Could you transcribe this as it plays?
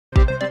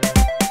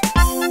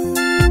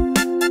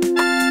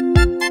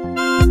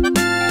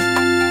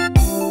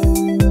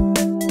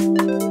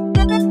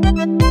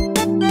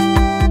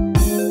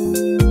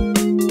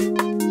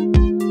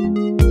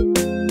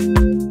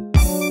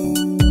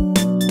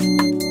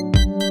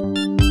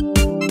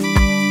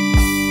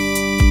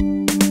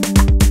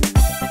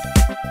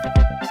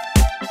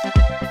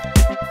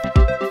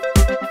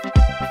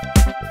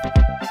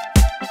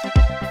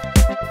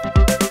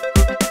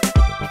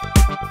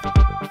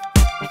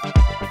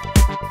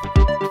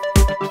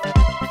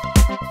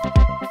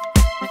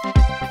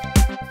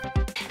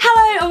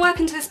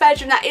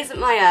bedroom that isn't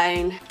my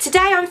own. Today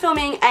I'm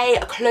filming a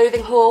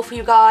clothing haul for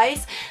you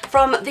guys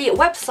from the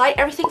website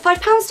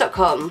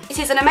everything5pounds.com. It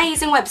is an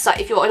amazing website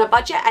if you're on a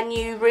budget and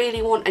you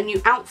really want a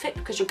new outfit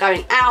because you're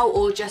going out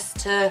or just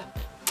to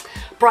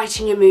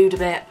brighten your mood a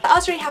bit. I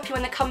was really happy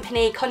when the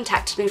company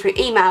contacted me through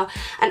email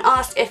and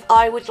asked if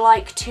I would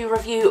like to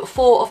review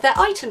 4 of their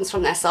items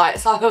from their site.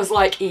 So I was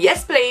like,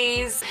 yes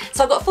please.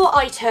 So I got 4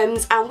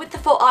 items, and with the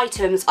 4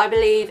 items I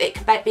believe it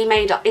could be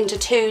made up into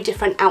 2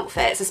 different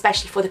outfits,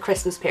 especially for the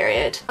Christmas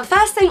period. The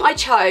first thing I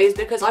chose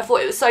because I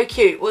thought it was so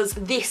cute was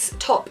this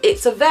top.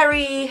 It's a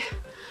very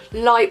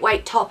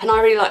lightweight top, and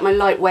I really like my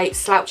lightweight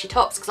slouchy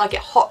tops because I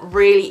get hot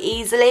really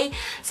easily,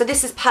 so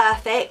this is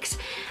perfect.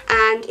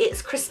 And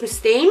it's Christmas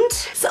themed.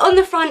 So on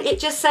the front it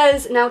just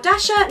says, now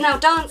Dasher, now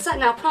Dancer,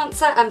 now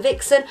Prancer and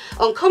Vixen,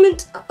 on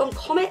Comet,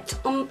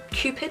 on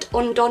Cupid,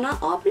 on Donna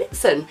are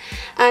Blitzen.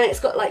 And it's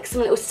got like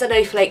some little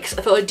snowflakes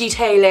for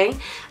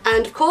detailing.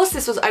 And of course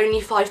this was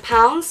only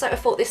 £5, so I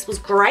thought this was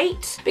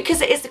great.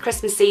 Because it is the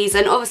Christmas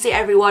season, obviously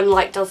everyone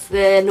like does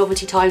the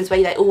novelty times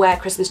where they all wear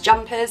Christmas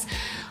jumpers.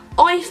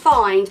 I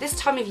find this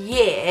time of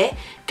year,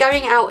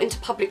 going out into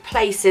public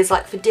places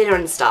like for dinner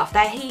and stuff,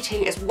 their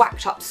heating is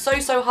whacked up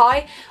so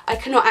high, I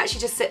cannot actually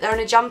just sit there in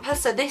a jumper,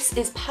 so this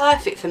is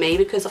perfect for me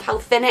because of how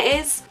thin it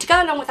is. To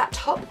go along with that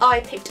top,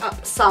 I picked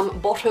up some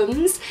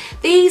bottoms.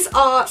 These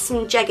are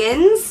some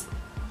jeggings.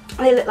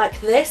 They look like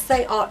this.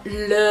 They are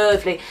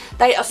lovely.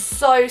 They are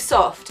so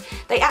soft.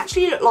 They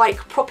actually look like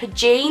proper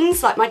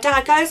jeans. Like my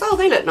dad goes, oh,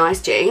 they look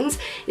nice jeans.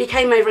 And he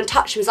came over and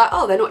touched them. He's like,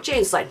 oh, they're not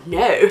jeans. Like,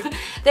 no.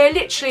 They're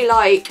literally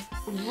like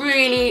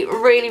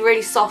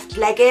really soft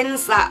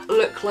leggings that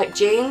look like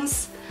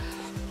jeans.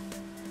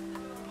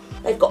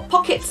 They've got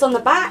pockets on the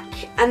back,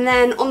 and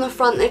then on the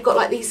front they've got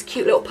like these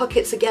cute little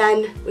pockets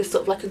again with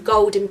sort of like a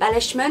gold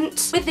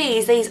embellishment. With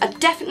these are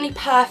definitely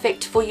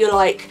perfect for your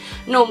like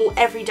normal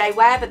everyday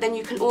wear, but then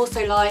you can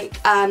also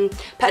like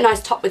put a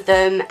nice top with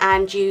them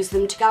and use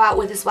them to go out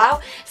with as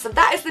well. So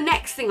that is the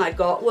next thing I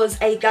got, was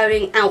a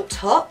going out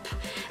top,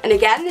 and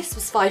again this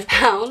was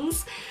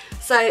 £5.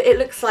 So it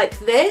looks like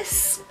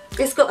this.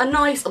 It's got a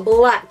nice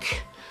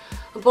black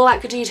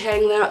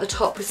detailing there at the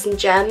top with some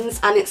gems,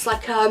 and it's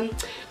like I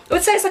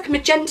would say it's like a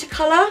magenta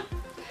colour,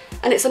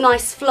 and it's a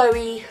nice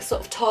flowy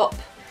sort of top.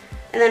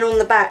 And then on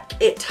the back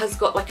it has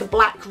got like a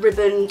black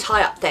ribbon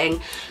tie-up thing.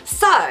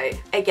 So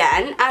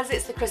again, as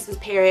it's the Christmas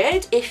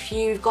period, if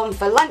you've gone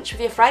for lunch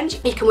with your friend,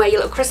 you can wear your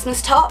little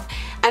Christmas top,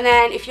 and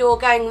then if you're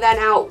going then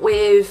out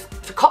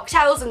for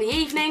cocktails in the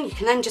evening, you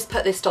can then just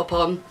put this top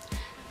on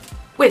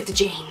with the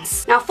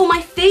jeans. Now for my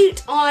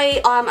feet,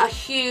 I am a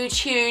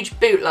huge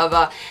boot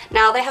lover.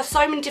 Now they have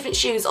so many different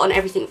shoes on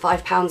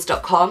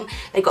everything5pounds.com.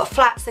 They've got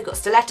flats, they've got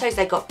stilettos,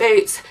 they've got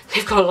boots.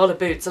 They've got a lot of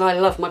boots, and I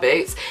love my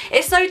boots.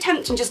 It's so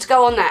tempting just to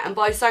go on there and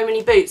buy so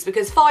many boots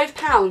because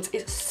 £5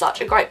 is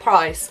such a great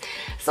price.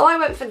 So I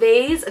went for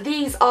these.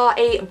 These are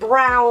a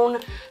brown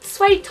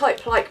suede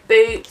type like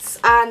boots,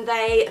 and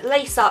they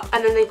lace up,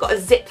 and then they've got a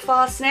zip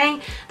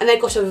fastening, and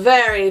they've got a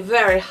very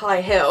high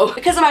heel.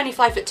 Because I'm only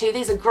 5'2",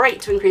 these are great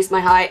to increase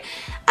my height,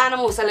 and I'm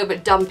also a little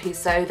bit dumpy,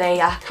 so they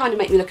kind of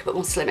make me look a bit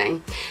more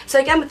slimming. So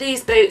again, with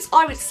these boots,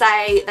 I would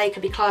say they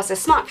could be classed as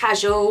smart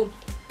casual,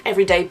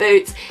 everyday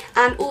boots,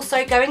 and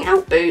also going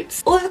out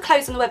boots. All of the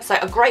clothes on the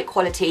website are great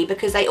quality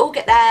because they all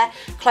get their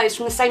clothes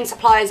from the same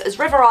suppliers as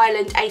River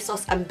Island,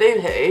 ASOS and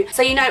Boohoo,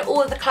 so you know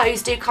all of the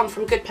clothes do come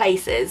from good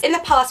places. In the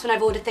past when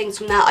I've ordered things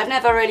from there, I've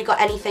never really got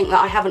anything that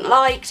I haven't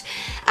liked,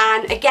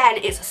 and again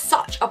it's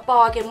such a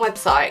bargain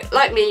website.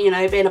 Like me, you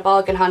know, being a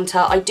bargain hunter,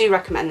 I do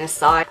recommend this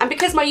site. And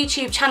because my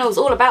YouTube channel is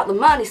all about the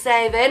money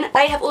saving,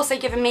 they have also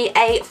given me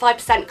a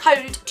 5%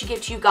 code to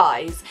give to you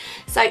guys.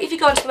 So if you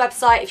go onto the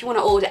website, if you want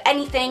to order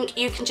anything,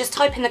 you can just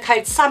type in the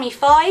code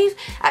SAMMY5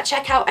 at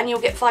checkout and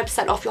you'll get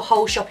 5% off your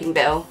whole shopping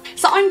bill.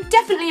 So I'm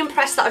definitely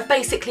impressed that I've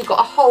basically got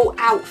a whole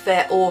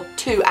outfit, or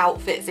 2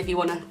 outfits if you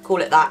want to call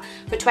it that,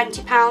 for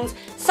 £20.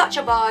 Such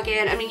a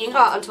bargain. I mean, you can go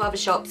out onto other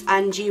shops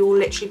and you will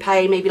literally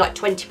pay maybe like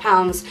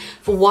 £20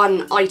 for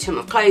one item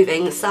of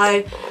clothing.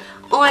 So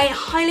I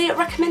highly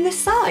recommend this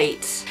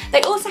site.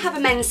 They also have a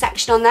men's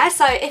section on there,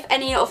 so if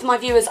any of my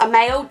viewers are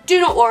male,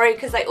 do not worry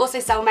because they also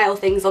sell male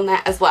things on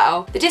there as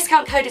well. The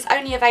discount code is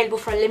only available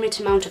for a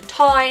limited amount of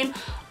time.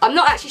 I'm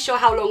not actually sure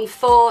how long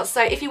for,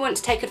 so if you want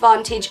to take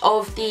advantage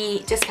of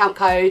the discount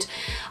code,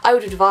 I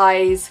would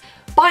advise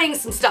buying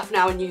some stuff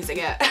now and using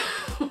it.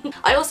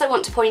 I also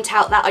want to point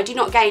out that I do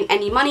not gain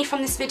any money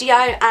from this video,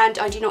 and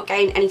I do not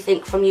gain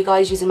anything from you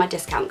guys using my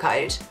discount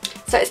code.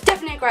 So it's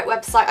definitely a great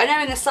website. I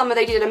know in the summer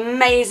they did an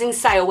amazing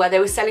sale where they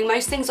were selling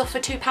most things off for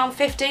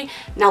 £2.50.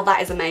 Now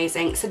that is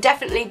amazing. So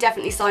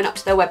definitely sign up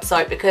to their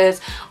website because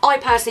I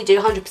personally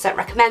do 100%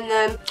 recommend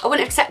them. I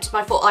wouldn't have accepted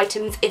my 4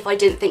 items if I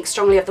didn't think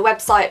strongly of the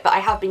website, but I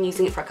have been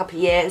using it for a couple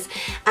of years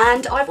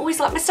and I've always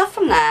liked my stuff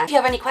from there. If you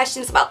have any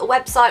questions about the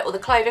website or the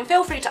clothing,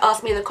 feel free to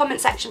ask me in the comment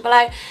section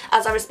below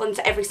as I respond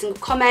to every single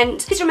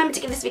comment. Please remember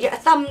to give this video a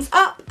thumbs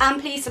up and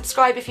please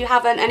subscribe if you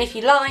haven't, and if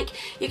you like,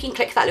 you can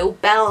click that little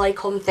bell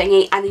icon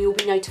thingy and then you'll be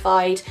be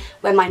notified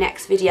when my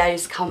next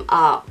videos come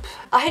up.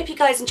 I hope you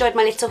guys enjoyed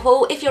my little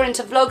haul. If you're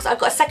into vlogs, I've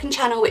got a second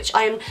channel which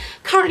I am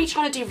currently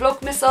trying to do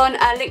Vlogmas on.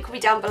 Link will be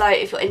down below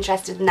if you're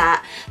interested in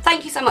that.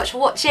 Thank you so much for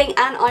watching,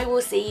 and I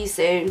will see you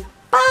soon.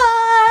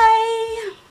 Bye!